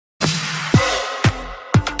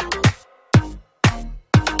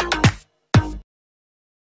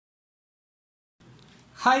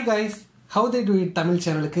Hi guys, how they to it Tamil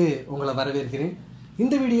சேனலுக்கு உங்களை வரவேற்கிறேன்.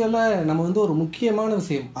 இந்த வீடியோவில் நம்ம ஒரு முக்கியமான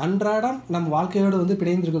விஷயம், அன்றாடம் நம்ம வாழ்க்கையோடு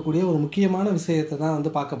பிணைந்திருக்கக்கூடிய ஒரு முக்கியமான விஷயத்தை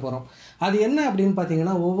தான் பார்க்க போகிறோம். அது என்ன அப்படின்னு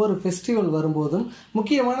பார்த்தீங்கன்னா, ஒவ்வொரு ஃபெஸ்டிவல் வரும்போதும்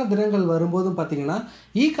முக்கியமான தினங்கள் வரும்போதும் பார்த்தீங்கன்னா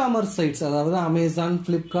இ-காமர்ஸ் சைட்ஸ், அதாவது அமேசான்,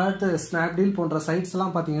 ஃப்ளிப்கார்ட், ஸ்னாப்டீல் போன்ற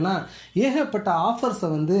சைட்ஸ்லாம் பார்த்தீங்கன்னா ஏகப்பட்ட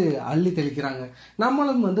ஆஃபர்ஸை அள்ளி தெளிக்கிறாங்க.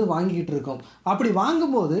 நம்மளும் வாங்கிக்கிட்டு இருக்கோம். அப்படி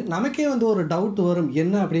வாங்கும்போது நமக்கே ஒரு டவுட் வரும்.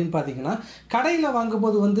 என்ன அப்படின்னு பார்த்தீங்கன்னா, கடையில்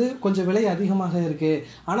வாங்கும்போது கொஞ்சம் விலை அதிகமாக இருக்கு,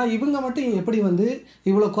 ஆனால் இவங்க மட்டும் எப்படி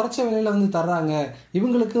இவ்வளோ குறைச்ச விலையில தர்றாங்க,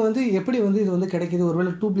 இவங்களுக்கு எப்படி இது கிடைக்குது,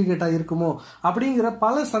 ஒருவேளை டூப்ளிகேட்டாக இருக்குமோ அப்படிங்கிற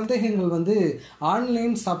பல சந்தேகங்கள்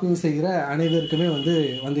ஆன்லைன் ஷாப்பிங் செய்கிற அனைவருக்குமே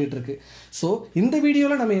வந்துகிட்டு இருக்கு. ஸோ இந்த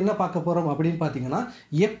வீடியோவில் நம்ம என்ன பார்க்க போகிறோம் அப்படின்னு பார்த்தீங்கன்னா,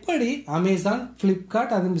 எப்படி அமேசான்,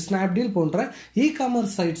 ஃப்ளிப்கார்ட், அது ஸ்னாப்டீல் போன்ற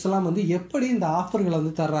இ-காமர்ஸ் சைட்ஸ் எல்லாம் எப்படி இந்த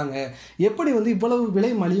ஆஃபர்களை தர்றாங்க, எப்படி இவ்வளவு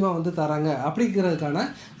விலை மலிவாக தர்றாங்க அப்படிங்கிறதுக்கான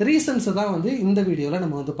ரீசன்ஸை தான் இந்த வீடியோவில்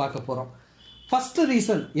நம்ம பார்க்க போகிறோம். ஃபர்ஸ்ட்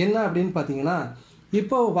ரீசன் என்ன அப்படின்னு பார்த்தீங்கன்னா,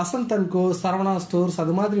 இப்போ Vasanth and go, Saravana stores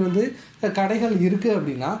அது மாதிரி கடைகள் இருக்குது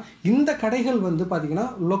அப்படின்னா, இந்த கடைகள் பார்த்தீங்கன்னா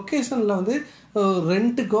லொக்கேஷனில்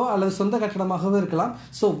ரெண்ட்டுக்கோ அல்லது சொந்த கட்டடமாகவே இருக்கலாம்.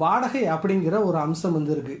 ஸோ வாடகை அப்படிங்கிற ஒரு அம்சம்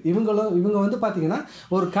இருக்குது. இவங்க பார்த்தீங்கன்னா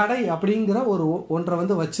ஒரு கடை அப்படிங்கிற ஒரு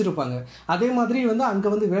ஒன்றை வச்சிருப்பாங்க. அதே மாதிரி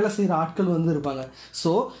அங்கே வேலை செய்கிற ஆட்கள் இருப்பாங்க.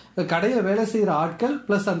 ஸோ கடையில் வேலை செய்கிற ஆட்கள்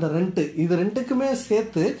ப்ளஸ் அந்த ரெண்ட்டு, இது ரெண்டுக்குமே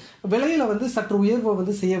சேர்த்து விலையில் சற்று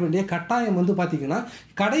உயர்வை செய்ய வேண்டிய கட்டாயம் பார்த்தீங்கன்னா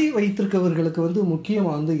கடை வைத்திருக்கவர்களுக்கு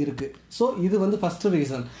முக்கியமாக இருக்குது. ஸோ இது ஃபர்ஸ்ட்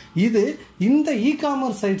ரீசன். இது இந்த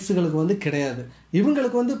இ-காமர்ஸ் சைட்ஸுகளுக்கு கிடையாது.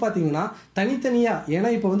 இவங்களுக்கு பார்த்தீங்கன்னா தனித்தனியாக, ஏன்னா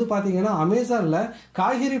இப்போ பார்த்தீங்கன்னா அமேசானில்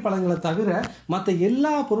காய்கறி பழங்களை தவிர மற்ற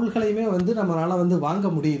எல்லா பொருட்களையுமே நம்மளால் வாங்க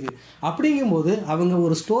முடியுது. அப்படிங்கும்போது அவங்க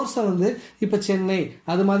ஒரு ஸ்டோர்ஸை இப்போ சென்னை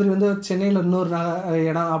அது மாதிரி சென்னையில் இன்னொரு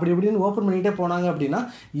இடம் அப்படி இப்படின்னு ஓப்பன் பண்ணிகிட்டே போனாங்க அப்படின்னா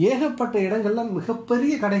ஏகப்பட்ட இடங்கள்ல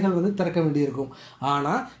மிகப்பெரிய கடைகள் திறக்க வேண்டியிருக்கும்.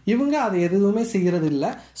 ஆனால் இவங்க அதை எதுவுமே செய்கிறது இல்லை.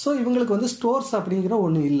 ஸோ இவங்களுக்கு ஸ்டோர்ஸ் அப்படிங்கிற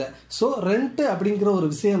ஒன்று இல்லை. ஸோ ரெண்ட் அப்படிங்கிற ஒரு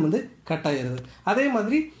விஷயம் கட் ஆயிருது. அதே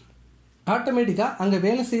மாதிரி ஆட்டோமேட்டிக்காக அங்கே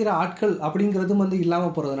வேலை செய்கிற ஆட்கள் அப்படிங்கிறதும்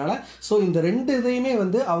இல்லாமல் போகிறதுனால ஸோ இந்த ரெண்டு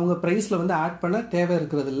இதையுமே அவங்க ப்ரைஸில் ஆட் பண்ண தேவை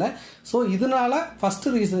இருக்கிறது இல்லை. ஸோ இதனால ஃபர்ஸ்ட்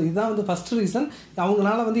ரீசன், இதுதான் ஃபர்ஸ்ட் ரீசன்.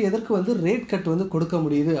 அவங்களால எதற்கு ரேட் கட் கொடுக்க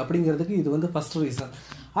முடியுது அப்படிங்கிறதுக்கு இது ஃபர்ஸ்ட்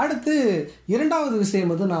ரீசன். அடுத்து இரண்டாவது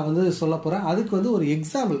விஷயம் நான் சொல்ல போகிறேன். அதுக்கு ஒரு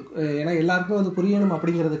எக்ஸாம்பிள், ஏன்னா எல்லாருக்குமே புரியணும்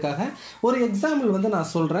அப்படிங்கிறதுக்காக ஒரு எக்ஸாம்பிள் நான்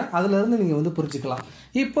சொல்கிறேன். அதுலேருந்து நீங்கள் புரிஞ்சுக்கலாம்.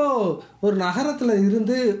 இப்போது ஒரு நகரத்தில்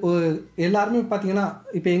இருந்து எல்லாருமே பார்த்தீங்கன்னா,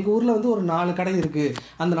 இப்போ எங்கள் ஊரில் ஒரு 4 கடை இருக்குது.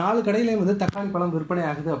 அந்த 4 கடையிலையும் தக்காளி பழம் விற்பனை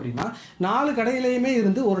ஆகுது அப்படின்னா 4 கடையிலையுமே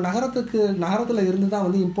இருந்து ஒரு நகரத்தில் இருந்து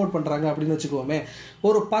தான் இம்போர்ட் பண்ணுறாங்க அப்படின்னு வச்சுக்கோமே.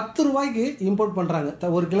 ஒரு 10 ரூபாய்க்கு இம்போர்ட் பண்ணுறாங்க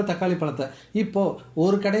ஒரு கிலோ தக்காளி பழத்தை. இப்போது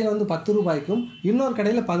ஒரு கடையில் 10 ரூபாய்க்கும், இன்னொரு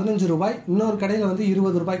கடையில் 15 ரூபாய், இன்னொரு கடையில்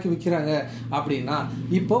 20 ரூபாய்க்கு விற்கிறாங்க அப்படின்னா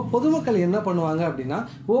இப்போ பொதுமக்கள் என்ன பண்ணுவாங்க அப்படின்னா,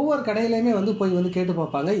 ஒவ்வொரு கடையிலையுமே போய் கேட்டு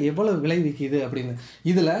பார்ப்பாங்க எவ்வளவு விலை விற்கிது அப்படின்னு.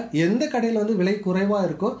 இதில் எந்த கடையில் விலை குறைவாக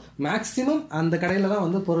இருக்கோ மேக்சிமம் அந்த கடையில்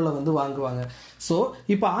தான் பொருளை வாங்குவாங்க. ஸோ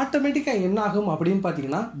இப்போ ஆட்டோமேட்டிக்காக என்ன ஆகும் அப்படின்னு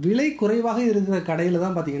பார்த்தீங்கன்னா, விலை குறைவாக இருக்கிற கடையில்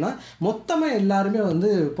தான் பார்த்தீங்கன்னா மொத்தமாக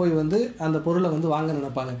எல்லாருமே போய் அந்த பொருளை வாங்க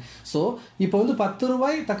நினைப்பாங்க. ஸோ இப்போ 10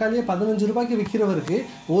 ரூபாய் தக்காளியை 15 ரூபாய்க்கு விற்கிறவருக்கு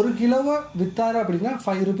ஒரு கிலோவை விற்றாரு அப்படின்னா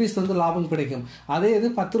 5 ரூபீஸ் லாபம் கிடைக்கும். அதே இது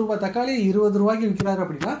 10 ரூபாய் தக்காளி 20 ரூபாய்க்கு விற்கிறாரு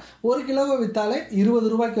அப்படின்னா ஒரு கிலோவை விற்றாலே 20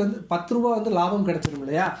 ரூபாய்க்கு 10 ரூபாய் லாபம் கிடைச்சிடும்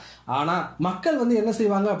இல்லையா. ஆனால் மக்கள் என்ன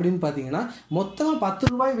செய்வாங்க அப்படின்னு பார்த்தீங்கன்னா, மொத்தமாக 10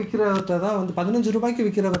 ரூபாய் விற்கிறவர்கிட்ட தான் 15 ரூபாய்க்கு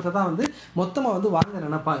விற்கிறவர்கிட்ட தான் மொத்தமாக வாங்க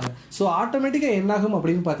நினைப்பாங்க. ஸோ ஆட்டோமேட்டிக்காக என்னாகும்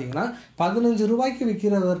அப்படின்னு பார்த்தீங்கன்னா 15 ரூபாய்க்கு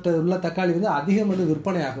விற்கிறவர்கிட்ட உள்ள தக்காளி அதிகம்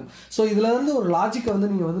விற்பனை ஆகும். ஸோ இதுல இருந்து ஒரு லாஜிக்கை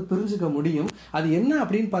நீங்கள் புரிஞ்சுக்க முடியும். அது என்ன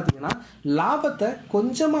அப்படின்னு பார்த்தீங்கன்னா, லாபத்தை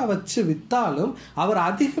கொஞ்சமாக வச்சு விற்றாலும் அவர்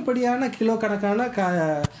அதிகப்படியான கிலோ கணக்கான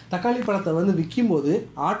தக்காளி பழத்தை விற்கும் போது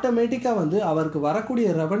ஆட்டோமேட்டிக்காக அவருக்கு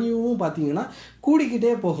வரக்கூடிய ரெவன்யூவும் பார்த்தீங்கன்னா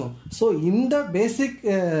கூடிக்கிட்டே போகும். ஸோ இந்த பேசிக்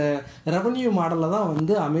ரெவன்யூ மாடலில்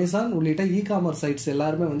தான் அமேசான் உள்ளிட்ட இ-காமர்ஸ் சைட்ஸ்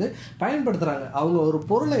எல்லாருமே பயன்படுத்துகிறாங்க. அவங்க ஒரு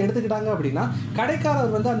பொருளை எடுத்துக்கிட்டாங்க அப்படின்னா,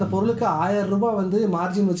 கடைக்காரர் அந்த பொருளுக்கு 1000 ரூபாய்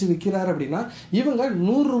மார்ஜின் வச்சு விற்கிறாரு அப்படின்னா இவங்க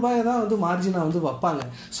 100 ரூபாயை தான் மார்ஜினாக வைப்பாங்க.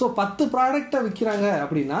 ஸோ 10 ப்ராடக்டை விற்கிறாங்க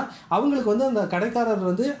அப்படின்னா அவங்களுக்கு அந்த கடைக்காரர்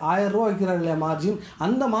 1000 ரூபா விற்கிறாங்க இல்லையா மார்ஜின்,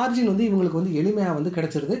 அந்த மார்ஜின் இவங்களுக்கு எளிமையாக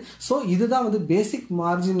கிடைச்சிருது. ஸோ இதுதான் பேசிக்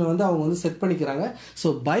மார்ஜின் அவங்க செட் பண்ணிக்கிறாங்க.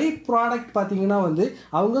 ஸோ பை ப்ராடக்ட் பார்த்தீங்கன்னா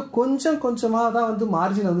அவங்க கொஞ்சமாக தான்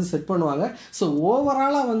மார்ஜினை செட் பண்ணுவாங்க. ஸோ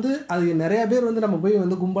ஓவராலாக அது நிறைய பேர் நம்ம போய்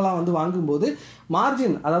கும்பலாக வாங்கும்போது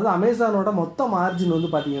மார்ஜின், அதாவது அமேசானோட மொத்த மார்ஜின்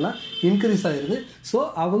பார்த்தீங்கன்னா இன்க்ரீஸ் ஆயிருது. ஸோ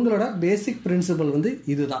அவங்களோட பேசிக் பிரின்சிபல்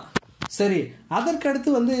இதுதான். சரி, அதற்கடுத்து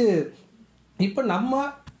இப்போ நம்ம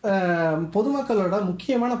பொதுமக்களோட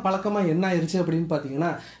முக்கியமான பழக்கமாக என்ன ஆயிடுச்சு அப்படின்னு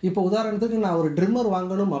பார்த்தீங்கன்னா, இப்போ உதாரணத்துக்கு நான் ஒரு ட்ரிம்மர்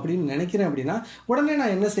வாங்கணும் அப்படின்னு நினைக்கிறேன் அப்படின்னா உடனே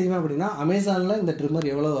நான் என்ன செய்வேன் அப்படின்னா, அமேசானில் இந்த ட்ரிம்மர்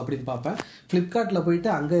எவ்வளோ அப்படின்னு பார்ப்பேன், ஃப்ளிப்கார்ட்டில் போயிட்டு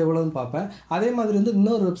அங்கே எவ்வளோன்னு பார்ப்பேன், அதே மாதிரி வந்து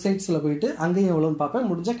இன்னொரு வெப்சைட்ஸில் போயிட்டு அங்கேயும் எவ்வளோன்னு பார்ப்பேன்,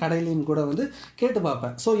 முடிஞ்ச கடையிலையும் கூட வந்து கேட்டு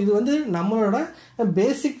பார்ப்பேன். ஸோ இது வந்து நம்மளோட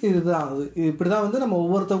பேசிக் இதுதான். இப்படி தான் வந்து நம்ம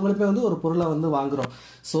ஒவ்வொருத்தவங்களுமே வந்து ஒரு பொருளை வந்து வாங்குகிறோம்.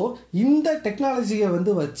 ஸோ இந்த டெக்னாலஜியை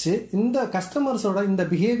வந்து வச்சு இந்த கஸ்டமர்ஸோட இந்த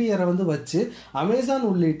பிஹேவியரை வந்து வச்சு அமேசான்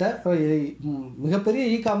உள்ளிட்ட மிகப்பெரிய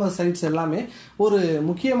இ-காமர்ஸ் சைட்ஸ் எல்லாமே ஒரு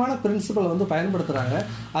முக்கியமான பிரின்சிபலை வந்து பயன்படுத்துகிறாங்க.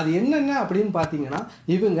 அது என்னென்ன அப்படின்னு பார்த்தீங்கன்னா,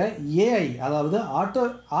 இவங்க ஏஐ, அதாவது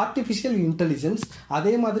ஆர்டிஃபிஷியல் இன்டெலிஜென்ஸ்,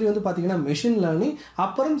 அதே மாதிரி வந்து பார்த்தீங்கன்னா மெஷின் லேர்னிங்,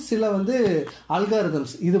 அப்புறம் சில வந்து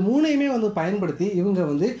அல்காரிதம்ஸ், இது மூணையுமே வந்து பயன்படுத்தி இவங்க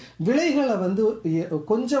வந்து விலைகளை வந்து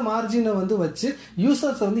கொஞ்சம் மார்ஜினை வந்து வச்சு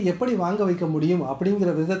யூசர்ஸ் வந்து எப்படி வாங்க வைக்க முடியும் அப்படிங்கிற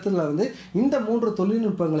விதத்தில் வந்து இந்த 3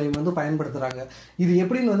 தொழில்நுட்பங்களையும் வந்து பயன்படுத்துகிறாங்க. இது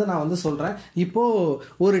எப்படின்னு வந்து நான் வந்து சொல்கிறேன். இப்போ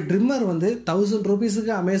ஒரு ட்ரிம்மர் வந்து 1000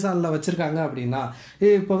 ரூபீஸுக்கு அமேசானில் வச்சுருக்காங்க அப்படின்னா,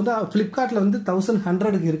 இப்போ வந்து ஃப்ளிப்கார்ட்டில் வந்து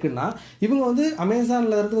 1100க்கு இருக்குன்னா, இவங்க வந்து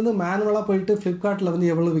அமேசானில் இருந்து வந்து மேனுவலாக போயிட்டு ஃப்ளிப்கார்ட்டில் வந்து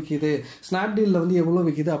எவ்வளோ விற்கிது, ஸ்னாப்டீலில் வந்து எவ்வளோ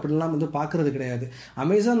விற்கிது அப்படின்லாம் வந்து பார்க்குறது கிடையாது.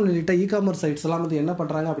 அமேசான் உள்ளிட்ட இ-காமர்ஸ் சைட்ஸ் எல்லாம் வந்து என்ன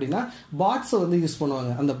பண்ணுறாங்க அப்படின்னா, பாட்ஸை வந்து யூஸ்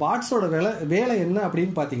பண்ணுவாங்க. அந்த பாட்ஸோட வேலை என்ன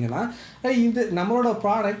அப்படின்னு பார்த்தீங்கன்னா, இது நம்மளோட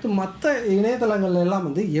ப்ராடக்ட் மற்ற இணையதளங்கள்ல எல்லாம்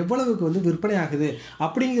வந்து எவ்வளவுக்கு வந்து விற்பனை ஆகுது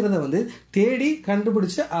அப்படிங்கிறத வந்து தேடி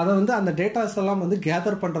கண்டுபிடிச்சு அதை வந்து அந்த டேட்டாஸ் எல்லாம் வந்து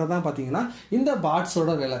கேதர் பண்ணுறது தான் பார்த்தீங்கன்னா இந்த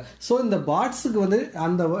பாட்ஸோட வேலை. ஸோ இந்த பாட்ஸுக்கு வந்து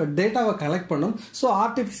அந்த டேட்டாவை கலெக்ட் பண்ணும். So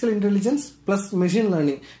artificial intelligence plus machine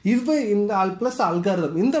learning, இது இந்த ப்ளஸ்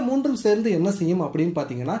அல்காரிதம், இந்த மூன்றும் சேர்ந்து என்ன செய்யும் அப்படின்னு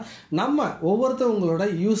பார்த்தீங்கன்னா, நம்ம ஒவ்வொருத்தவங்களோட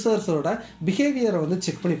யூசர்ஸோட பிஹேவியரை வந்து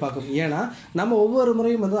செக் பண்ணி பார்க்கும். ஏன்னா நம்ம ஒவ்வொரு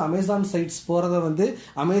முறையும் வந்து அமேசான் சைட்ஸ் போகிறத வந்து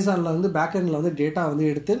அமேசானில் வந்து பேக்எண்டில் வந்து டேட்டா வந்து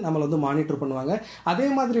எடுத்து நம்மளை வந்து மானிட்டர் பண்ணுவாங்க. அதே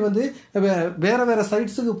மாதிரி வந்து வேறு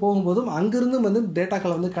சைட்ஸுக்கு போகும்போதும் அங்கிருந்து வந்து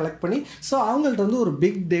டேட்டாக்களை வந்து கலெக்ட் பண்ணி, ஸோ அவங்கள்ட்ட வந்து ஒரு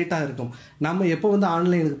பிக் டேட்டா இருக்கும். நம்ம எப்போ வந்து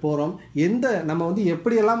ஆன்லைனுக்கு போகிறோம், நம்ம வந்து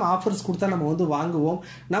எப்படியெல்லாம் ஆஃபர்ஸ் கொடுத்தா நம்ம வந்து வாங்குவோம்,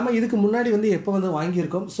 நம்ம இதுக்கு முன்னாடி வந்து எப்போ வந்து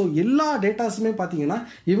வாங்கியிருக்கோம், ஸோ எல்லா டேட்டாஸுமே பார்த்தீங்கன்னா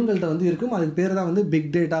இவங்கள்ட்ட வந்து இருக்கும். அதுக்கு பேர் தான் வந்து பிக்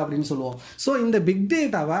டேட்டா அப்படின்னு சொல்லுவோம். ஸோ இந்த பிக்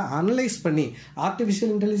டேட்டாவை அனலைஸ் பண்ணி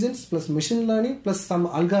artificial intelligence plus machine learning plus some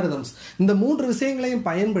algorithms, இந்த 3 விஷயங்களையும்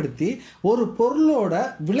பயன்படுத்தி ஒரு பொருளோட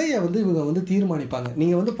விலையை வந்து இவங்க வந்து தீர்மானிப்பாங்க.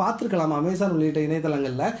 நீங்கள் வந்து பார்த்துருக்கலாம் அமேசான் உள்ளிட்ட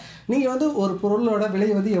இணையதளங்களில், நீங்கள் வந்து ஒரு பொருளோட விலை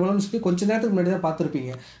வந்து எவ்வளோன்னு சொல்லி கொஞ்சம் நேரத்துக்கு முன்னாடி தான்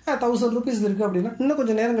பார்த்துருப்பீங்க. 1000 ரூபீஸ் இருக்குது அப்படின்னா இன்னும்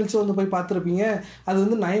கொஞ்சம் நேரம் கழிச்சு வந்து போய் பார்த்துருப்பீங்க, அது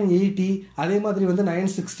வந்து 980, அதே மாதிரி வந்து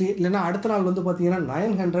 960, இல்லைன்னா அடுத்த நாள் வந்து பார்த்தீங்கன்னா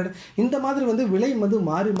 900, இந்த மாதிரி வந்து விலை வந்து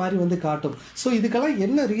மாறி மாறி வந்து காட்டும். ஸோ இதுக்கெல்லாம்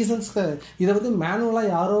என்ன ரீசன்ஸ்? இதை வந்து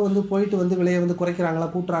மேனுவலாக யாரோ வந்து போயிட்டு வந்து விலையை வந்து குறைக்கிறாங்களா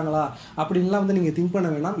கூட்டுறாங்களா அப்படின்லாம் வந்து நீங்கள் திங்க் பண்ண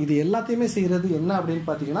வேணாம். இது எல்லாத்தையுமே செய்கிறது என்ன அப்படின்னு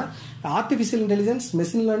பார்த்தீங்கன்னா, artificial intelligence,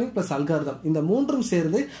 machine learning plus algorithm, இந்த மூன்றும்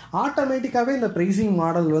சேர்ந்து ஆட்டோமேட்டிக்காகவே இந்த ப்ரைசிங்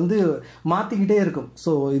மாடல் வந்து மாற்றிக்கிட்டே இருக்கும்.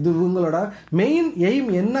 ஸோ இது உங்களோட மெயின் எய்ம்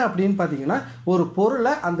என்ன அப்படின்னு பார்த்தீங்கன்னா, ஒரு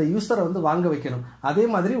பொருளை அந்த யூசரை வந்து வாங்க வைக்கணும், அதே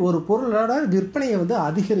மாதிரி ஒரு பொருளோட விற்பனையை வந்து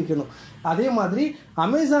அதிகரிக்கணும். அதே மாதிரி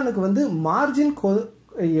அமேசானுக்கு வந்து மார்ஜின்,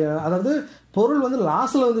 அதாவது பொருள் வந்து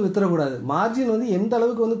லாஸில் வந்து வித்துறக்கூடாது, மார்ஜின் வந்து எந்த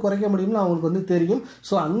அளவுக்கு வந்து குறைக்க முடியும்னு அவங்களுக்கு வந்து தெரியும்.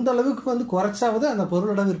 ஸோ அந்த அளவுக்கு வந்து குறைச்சாவது அந்த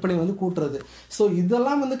பொருளோட விற்பனை வந்து கூட்டுறது. ஸோ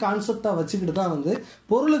இதெல்லாம் வந்து கான்செப்டாக வச்சுக்கிட்டு தான் வந்து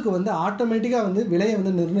பொருளுக்கு வந்து ஆட்டோமேட்டிக்காக வந்து விலையை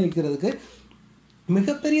வந்து நிர்ணயிக்கிறதுக்கு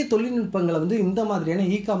மிகப்பெரிய தொழில்நுட்பங்களை வந்து இந்த மாதிரியான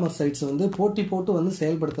இ-காமர்ஸ் சைட்ஸ் வந்து போட்டி போட்டு வந்து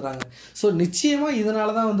செயல்படுத்துகிறாங்க. ஸோ நிச்சயமாக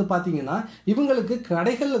இதனால தான் வந்து பார்த்தீங்கன்னா இவங்களுக்கு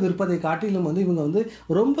கடைகளில் விற்பதை காட்டிலும் வந்து இவங்க வந்து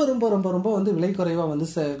ரொம்ப ரொம்ப ரொம்ப ரொம்ப வந்து விலை குறைவாக வந்து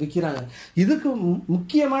விற்கிறாங்க. இதுக்கு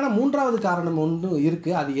முக்கியமான 3வது காரணம் ஒன்று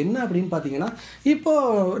இருக்குது. அது என்ன அப்படின்னு பார்த்தீங்கன்னா,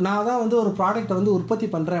 இப்போது நான் தான் வந்து ஒரு ப்ராடக்டை வந்து உற்பத்தி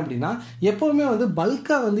பண்ணுறேன் அப்படின்னா எப்போவுமே வந்து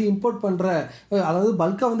பல்காக வந்து இம்போர்ட் பண்ணுற, அதாவது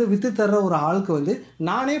பல்காக வந்து விற்று தர்ற ஒரு ஆளுக்கு வந்து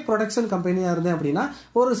நானே ப்ரொடக்ஷன் கம்பெனியாக இருந்தேன் அப்படின்னா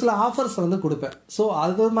ஒரு சில ஆஃபர்ஸ் வந்து கொடுப்பேன். ஸோ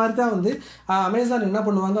அது மாதிரி தான் வந்து அமேசான் என்ன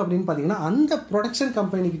பண்ணுவாங்க அப்படின்னு பார்த்தீங்கன்னா, அந்த ப்ரொடக்ஷன்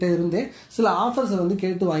கம்பெனிக்கிட்ட இருந்தே சில ஆஃபர்ஸை வந்து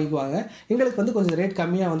கேட்டு வாங்கிக்குவாங்க. எங்களுக்கு வந்து கொஞ்சம் ரேட்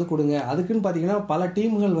கம்மியாக வந்து கொடுங்க. அதுக்குன்னு பார்த்தீங்கன்னா பல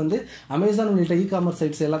டீம்கள் வந்து அமேசான் உள்ளிட்ட இ-காமர்ஸ்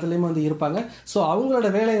சைட்ஸ் எல்லாத்துலேயுமே வந்து இருப்பாங்க. ஸோ அவங்களோட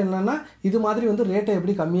வேலை என்னன்னா இது மாதிரி வந்து ரேட்டை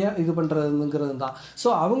எப்படி கம்மியாக இது பண்ணுறதுங்கிறது தான்.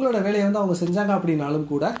 ஸோ அவங்களோட வேலையை வந்து அவங்க செஞ்சாங்க அப்படின்னாலும்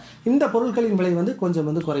கூட இந்த பொருட்களின் விலை வந்து கொஞ்சம்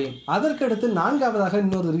வந்து குறையும். அதற்கடுத்து 4வதாக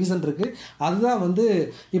இன்னொரு ரீசன் இருக்குது. அதுதான் வந்து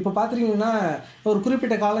இப்போ பார்த்துட்டிங்கன்னா ஒரு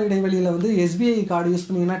குறிப்பிட்ட கால இடைவெளியில் வந்து எஸ்பிஐ கார்டு யூஸ்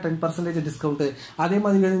பண்ணீங்கன்னா 10% டிஸ்கவுண்ட், அதே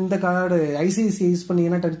மாதிரி இந்த கார்டு ஐசிஐசிஐ யூஸ்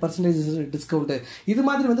பண்ணீங்கன்னா 10% டிஸ்கவுண்ட், இது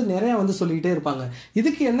மாதிரி வந்து நிறைய வந்து சொல்லிக்கிட்டே இருப்பாங்க.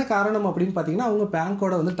 இதுக்கு என்ன காரணம் அப்படின்னு பார்த்தீங்கன்னா, அவங்க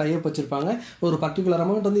பேங்கோட வந்து டைப் வச்சிருப்பாங்க. ஒரு பர்டிகுலர்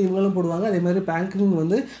அமௌண்ட் வந்து இவங்களும் போடுவாங்க. அதே மாதிரி பேங்கிங்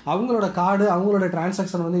வந்து அவங்களோட கார்டு அவங்களோட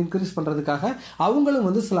டிரான்சாக்ஷன் வந்து இன்க்ரீஸ் பண்ணுறதுக்காக அவங்களும்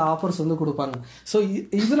வந்து சில ஆஃபர்ஸ் வந்து கொடுப்பாங்க. ஸோ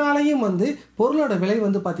இதனாலையும் வந்து பொருளோட விலை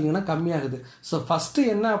வந்து பார்த்தீங்கன்னா கம்மியாகுது. ஸோ ஃபஸ்ட்டு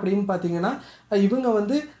என்ன அப்படின்னு பார்த்தீங்கன்னா, இவங்க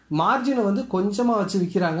வந்து மார்ஜினை வந்து கொஞ்சமாக வச்சு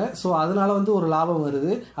விற்கிறாங்க. ஸோ அதனால வந்து ஒரு லாபம்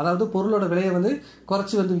வருது. அதாவது பொருளோட விலையை வந்து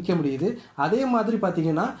குறைச்சி வந்து விற்க முடியுது. அதே மாதிரி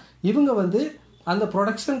பார்த்தீங்கன்னா இவங்க வந்து அந்த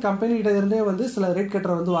ப்ரொடக்ஷன் கம்பெனிகிட்ட இருந்தே வந்து சில ரேட்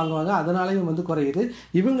கட்டரை வந்து வாங்குவாங்க. அதனாலையும் வந்து குறையுது.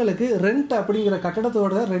 இவங்களுக்கு ரெண்ட் அப்படிங்கிற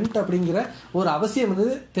கட்டடத்தோட ரெண்ட் அப்படிங்கிற ஒரு அவசியம் வந்து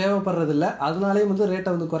தேவைப்படுறதில்ல. அதனாலேயும் வந்து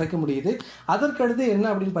ரேட்டை வந்து குறைக்க முடியுது. அதற்கடுத்து என்ன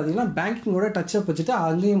அப்படின்னு பார்த்தீங்கன்னா பேங்கிங்கோட டச்சப் வச்சுட்டு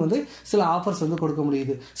அங்கேயும் வந்து சில ஆஃபர்ஸ் வந்து கொடுக்க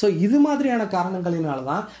முடியுது. ஸோ இது மாதிரியான காரணங்களினால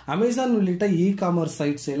தான் அமேசான் உள்ளிட்ட காமர்ஸ்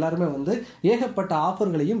சைட்ஸ் எல்லாருமே வந்து ஏகப்பட்ட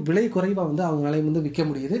ஆஃபர்களையும் விலை குறைவாக வந்து அவங்களாலையும் வந்து விற்க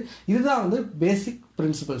முடியுது. இதுதான் வந்து பேசிக்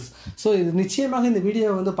பிரின்சிபல்ஸ். ஸோ இது நிச்சயமாக இந்த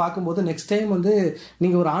வீடியோவை வந்து பார்க்கும்போது நெக்ஸ்ட் டைம் வந்து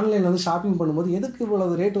நீங்கள் ஒரு ஆன்லைனில் வந்து ஷாப்பிங் பண்ணும்போது எதுக்கு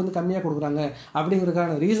இவ்வளவு ரேட் வந்து கம்மியாக கொடுக்குறாங்க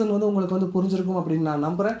அப்படிங்கிறதுக்கான ரீசன் வந்து உங்களுக்கு வந்து புரிஞ்சிருக்கும் அப்படின்னு நான்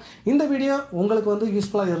நம்புகிறேன். இந்த வீடியோ உங்களுக்கு வந்து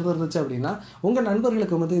யூஸ்ஃபுல்லாக இருந்துருந்துச்சு அப்படின்னா உங்கள்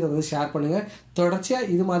நண்பர்களுக்கு வந்து இதை வந்து ஷேர் பண்ணுங்கள். தொடர்ச்சியாக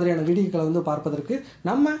இது மாதிரியான வீடியோக்களை வந்து பார்ப்பதற்கு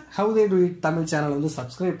நம்ம have they to it Tamil channel வந்து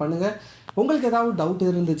சப்ஸ்கிரைப் பண்ணுங்கள். உங்களுக்கு ஏதாவது டவுட்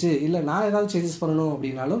இருந்துச்சு இல்லை நான் ஏதாவது சேஞ்சஸ் பண்ணணும்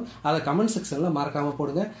அப்படின்னாலும் அதை கமெண்ட் செக்ஷனில் மறக்காமல்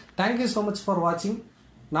போடுங்க. தேங்க்யூ ஸோ மச் ஃபார் வாட்சிங்.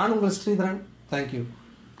 நான் உங்கள் Sridharan. Thank you.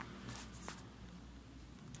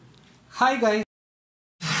 Hi guys.